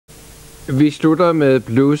Vi slutter med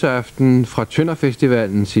bluesaften fra Tønder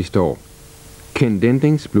Festivalen sidste år. Kenn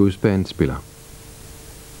Lending Blues Band spiller.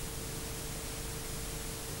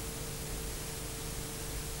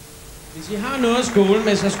 Hvis I har noget at skåle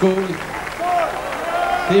med, så skål.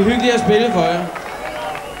 Det er hyggeligt at spille for jer.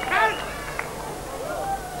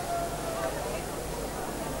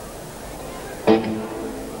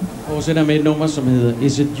 Fortsætter med et nummer, som hedder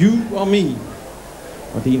Is It You or Me?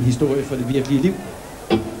 Og det er en historie fra det virkelige liv.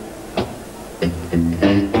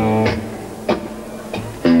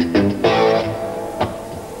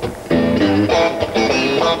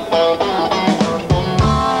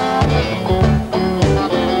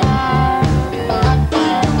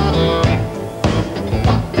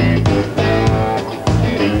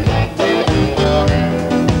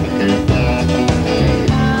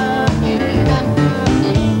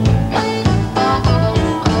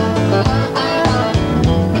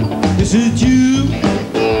 Is it you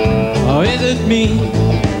or is it me?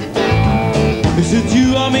 Is it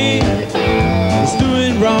you or me that's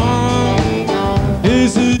doing wrong?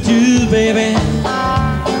 Is it you, baby?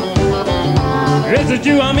 Is it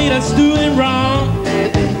you or me that's doing wrong?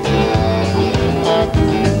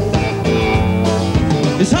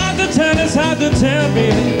 It's hard to tell,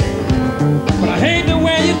 baby, but I hate the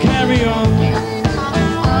way you carry on.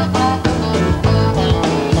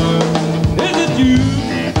 Is it you?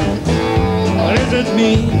 Is it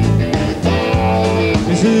me?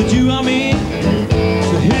 Is it you or me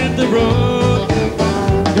to hit the road?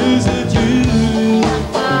 Is it you?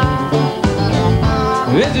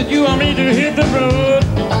 Is it you or me to hit the road?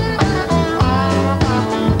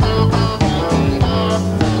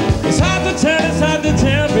 It's hard to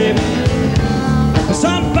tell, baby, but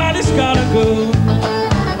somebody's gotta go.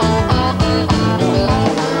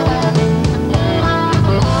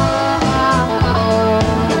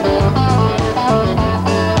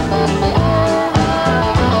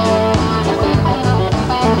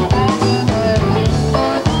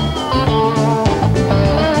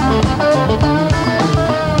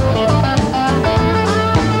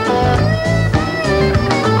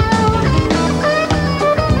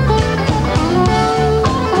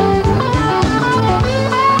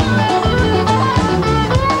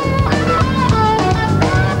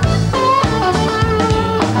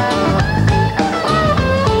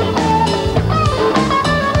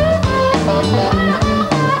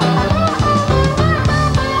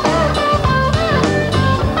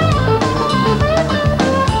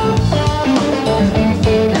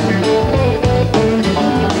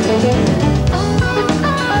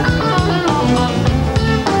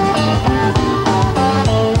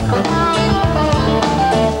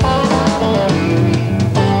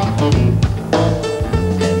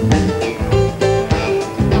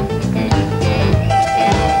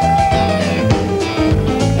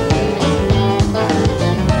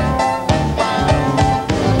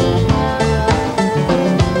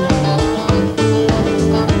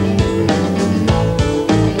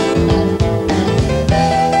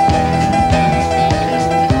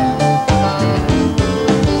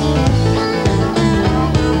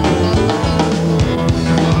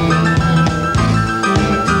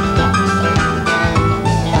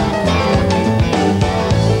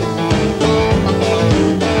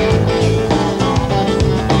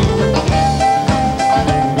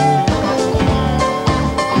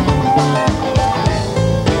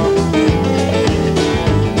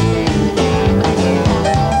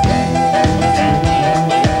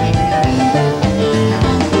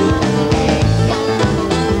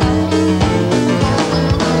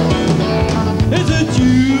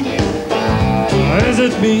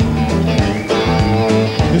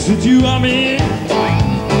 Is it you or me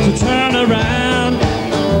to turn around?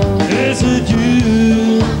 Is it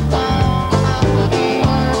you?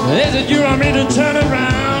 Is it you or me to turn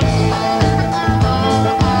around?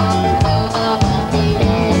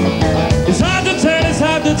 It's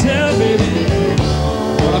hard to tell, baby,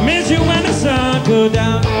 but I miss you when the sun goes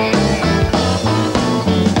down.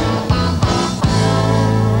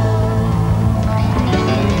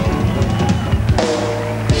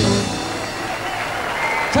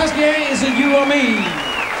 Is it you or me?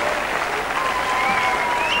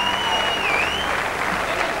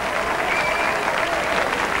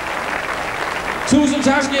 Tusind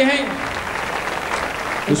tak skal I have.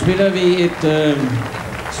 Nu spiller vi et,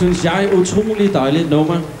 synes jeg, utroligt dejligt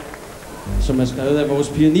nummer, som er skrevet af vores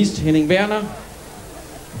pianist Henning Verner.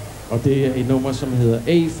 Og det er et nummer, som hedder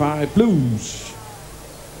A5 Blues.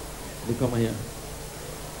 Det kommer her.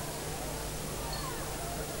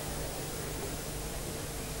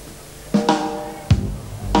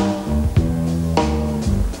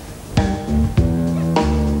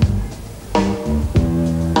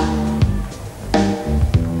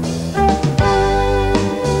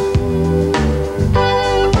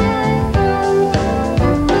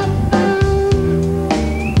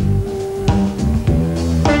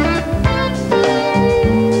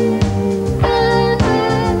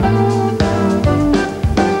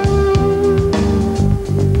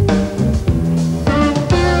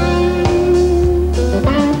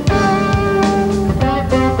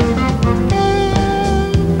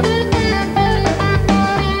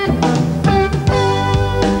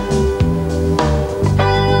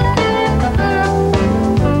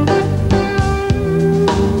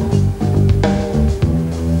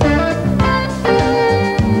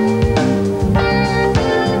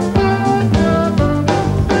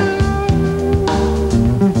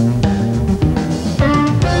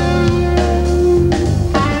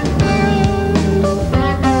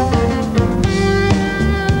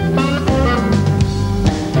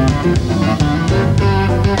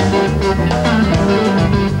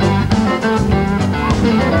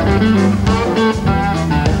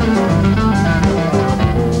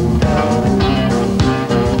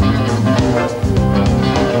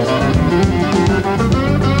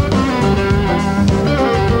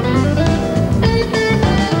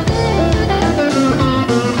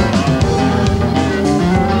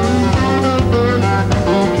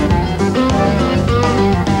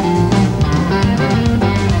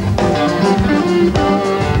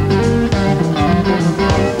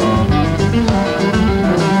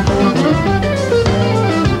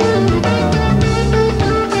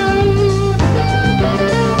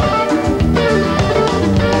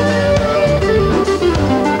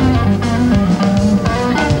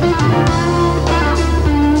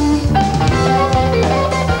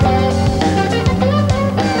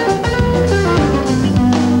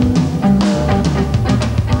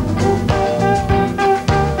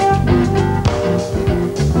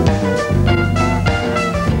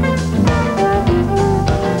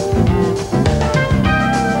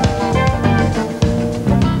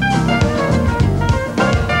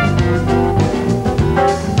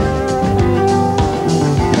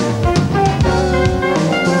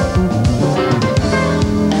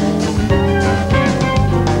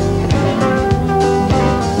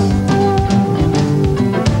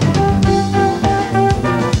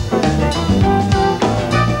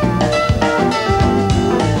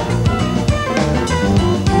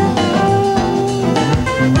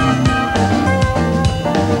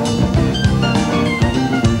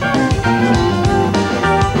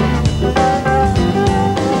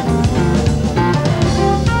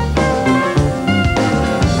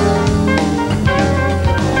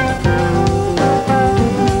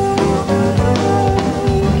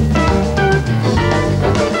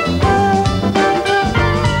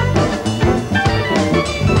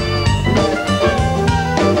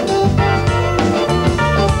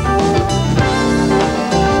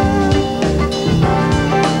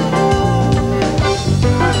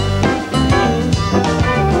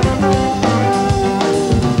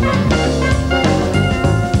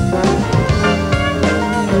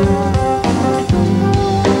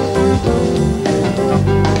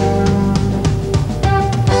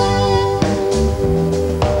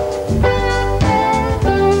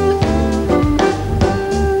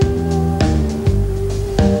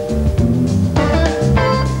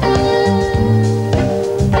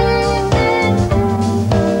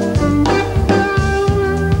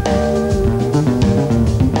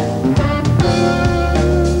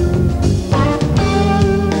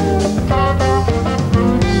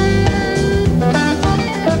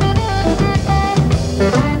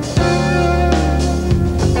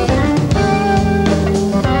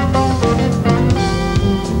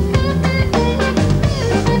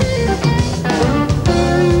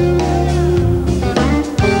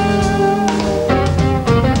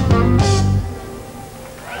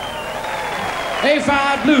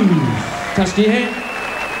 Blues. Tak skal I have.